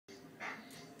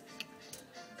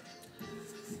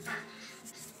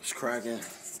What's cracking?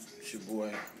 It's your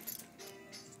boy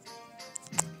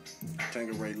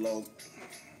Tanqueray Loccster.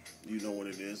 You know what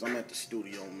it is. I'm at the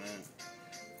studio, man.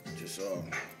 Just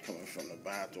coming from the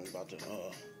bathroom, about to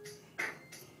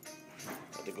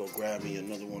go grab me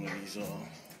another one of these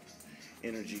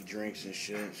energy drinks and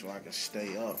shit so I can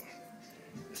stay up.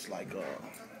 It's like I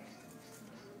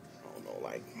don't know,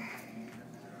 like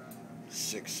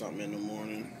 6 something in the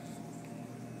morning.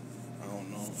 I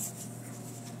don't know.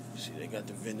 See, they got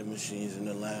the vending machines in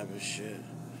the lab and shit.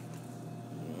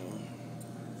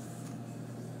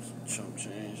 Some chump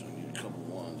change. I need a couple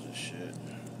ones and shit.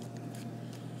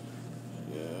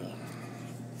 Yeah.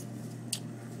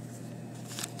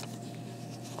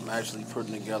 I'm actually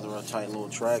putting together a tight little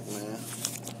track, man.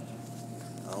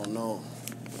 I don't know.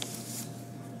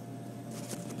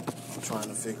 I'm trying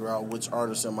to figure out which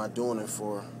artist am I doing it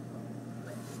for.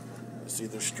 It's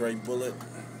either Straight Bullet,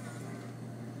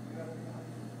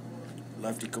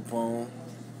 Lefty Capone,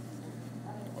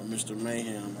 or Mr.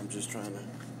 Mayhem. I'm just trying to,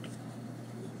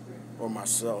 or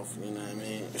myself, you know what I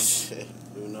mean? Shit,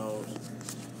 who knows?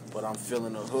 But I'm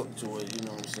feeling a hook to it, you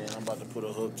know what I'm saying? I'm about to put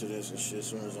a hook to this and shit as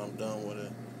soon as I'm done with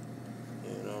it,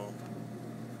 you know?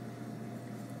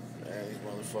 Man, these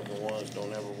motherfucking ones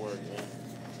don't ever work, man.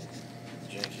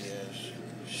 Janky ass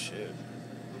shit.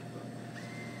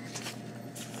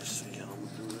 Let's see how I'm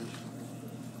gonna do this.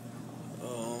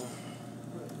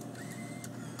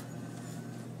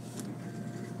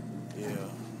 Yeah.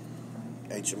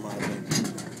 HMI, baby.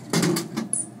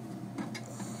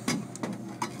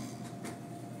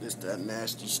 This that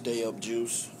nasty stay up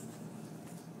juice.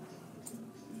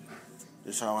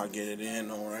 This how I get it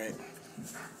in, alright.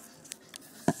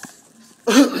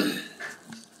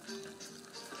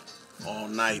 All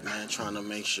night, man, trying to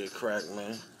make shit crack,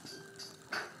 man.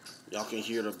 Y'all can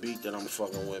hear the beat that I'm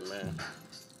fucking with, man.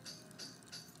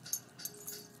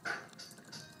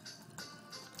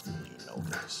 You know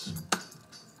this.